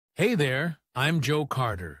Hey there, I'm Joe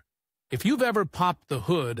Carter. If you've ever popped the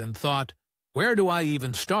hood and thought, where do I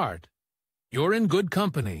even start? You're in good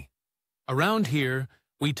company. Around here,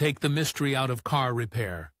 we take the mystery out of car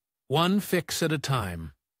repair, one fix at a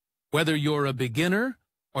time. Whether you're a beginner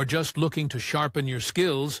or just looking to sharpen your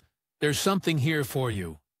skills, there's something here for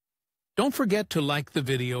you. Don't forget to like the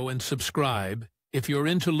video and subscribe if you're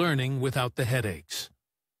into learning without the headaches.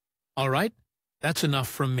 All right, that's enough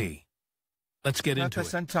from me. Let's get into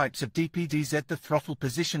it. And types of DPDZ. The throttle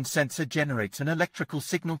position sensor generates an electrical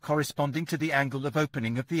signal corresponding to the angle of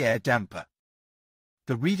opening of the air damper.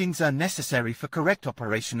 The readings are necessary for correct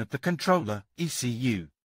operation of the controller, ECU.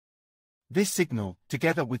 This signal,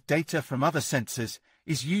 together with data from other sensors,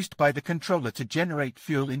 is used by the controller to generate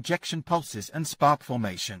fuel injection pulses and spark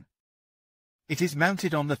formation. It is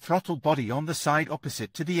mounted on the throttle body on the side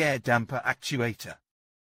opposite to the air damper actuator.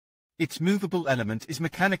 Its movable element is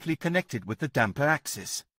mechanically connected with the damper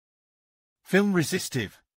axis. Film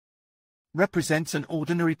resistive represents an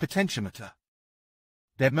ordinary potentiometer.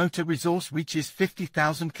 Their motor resource reaches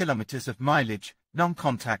 50,000 kilometers of mileage,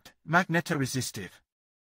 non-contact, magnetoresistive.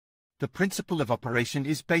 The principle of operation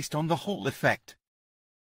is based on the Hall effect.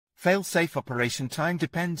 Fail-safe operation time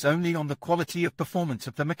depends only on the quality of performance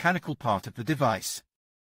of the mechanical part of the device.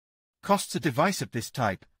 Costs a device of this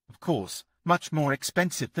type, of course, much more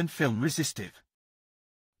expensive than film resistive.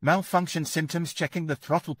 Malfunction symptoms. Checking the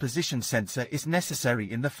throttle position sensor is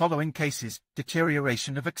necessary in the following cases: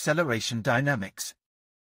 deterioration of acceleration dynamics,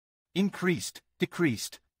 increased,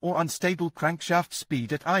 decreased, or unstable crankshaft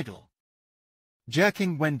speed at idle,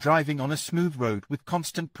 jerking when driving on a smooth road with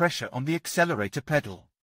constant pressure on the accelerator pedal,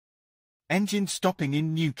 engine stopping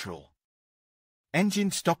in neutral, engine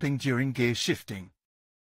stopping during gear shifting,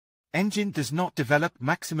 engine does not develop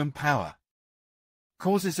maximum power.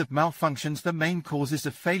 Causes of malfunctions. The main causes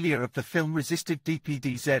of failure of the film-resistive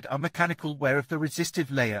DPDZ are mechanical wear of the resistive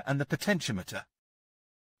layer and the potentiometer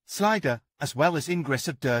slider, as well as ingress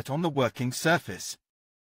of dirt on the working surface.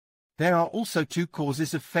 There are also two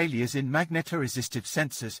causes of failures in magnetoresistive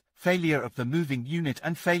sensors: failure of the moving unit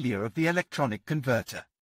and failure of the electronic converter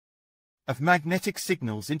of magnetic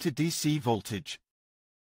signals into DC voltage.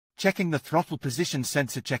 Checking the throttle position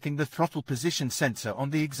sensor. Checking the throttle position sensor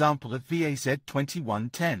on the example of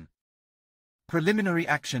VAZ2110. Preliminary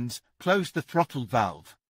actions: close the throttle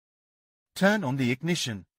valve. Turn on the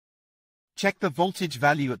ignition. Check the voltage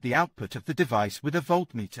value at the output of the device with a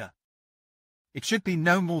voltmeter. It should be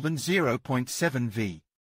no more than 0.7 V.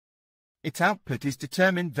 Its output is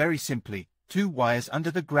determined very simply: two wires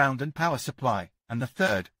under the ground and power supply, and the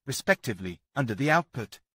third, respectively, under the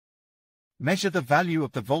output. Measure the value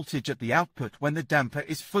of the voltage at the output when the damper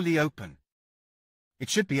is fully open. It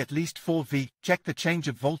should be at least 4 V. Check the change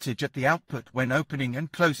of voltage at the output when opening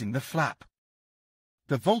and closing the flap.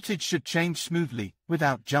 The voltage should change smoothly,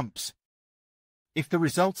 without jumps. If the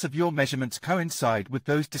results of your measurements coincide with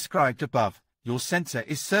those described above, your sensor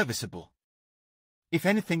is serviceable. If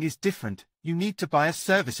anything is different, you need to buy a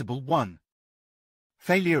serviceable one.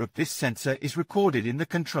 Failure of this sensor is recorded in the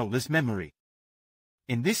controller's memory.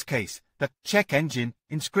 In this case, the check engine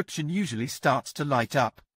inscription usually starts to light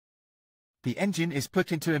up. The engine is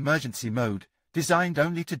put into emergency mode, designed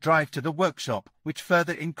only to drive to the workshop, which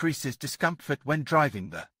further increases discomfort when driving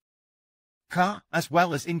the car, as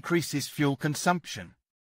well as increases fuel consumption.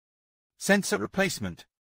 Sensor replacement.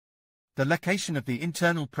 The location of the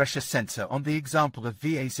internal pressure sensor on the example of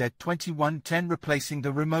VAZ2110. Replacing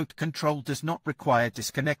the remote control does not require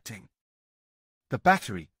disconnecting the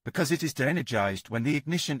battery, because it is de-energized when the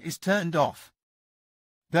ignition is turned off.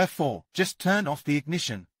 Therefore, just turn off the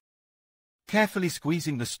ignition. Carefully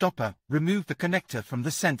squeezing the stopper, remove the connector from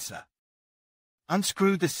the sensor.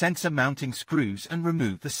 Unscrew the sensor mounting screws and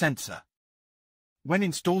remove the sensor. When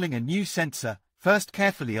installing a new sensor, first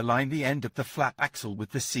carefully align the end of the flap axle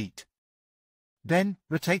with the seat. Then,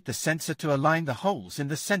 rotate the sensor to align the holes in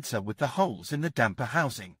the sensor with the holes in the damper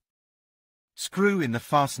housing. Screw in the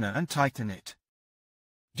fastener and tighten it.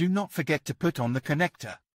 Do not forget to put on the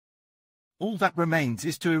connector. All that remains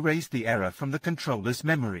is to erase the error from the controller's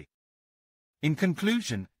memory. In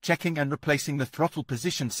conclusion, checking and replacing the throttle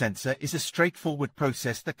position sensor is a straightforward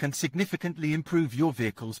process that can significantly improve your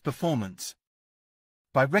vehicle's performance.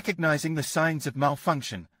 By recognizing the signs of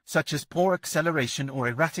malfunction, such as poor acceleration or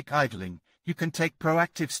erratic idling, you can take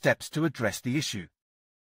proactive steps to address the issue.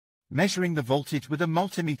 Measuring the voltage with a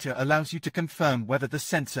multimeter allows you to confirm whether the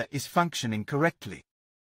sensor is functioning correctly.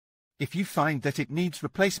 If you find that it needs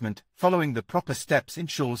replacement, following the proper steps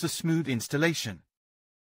ensures a smooth installation.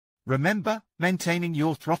 Remember, maintaining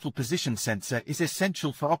your throttle position sensor is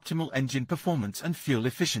essential for optimal engine performance and fuel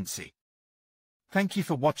efficiency. Thank you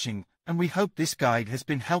for watching, and we hope this guide has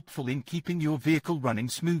been helpful in keeping your vehicle running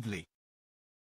smoothly.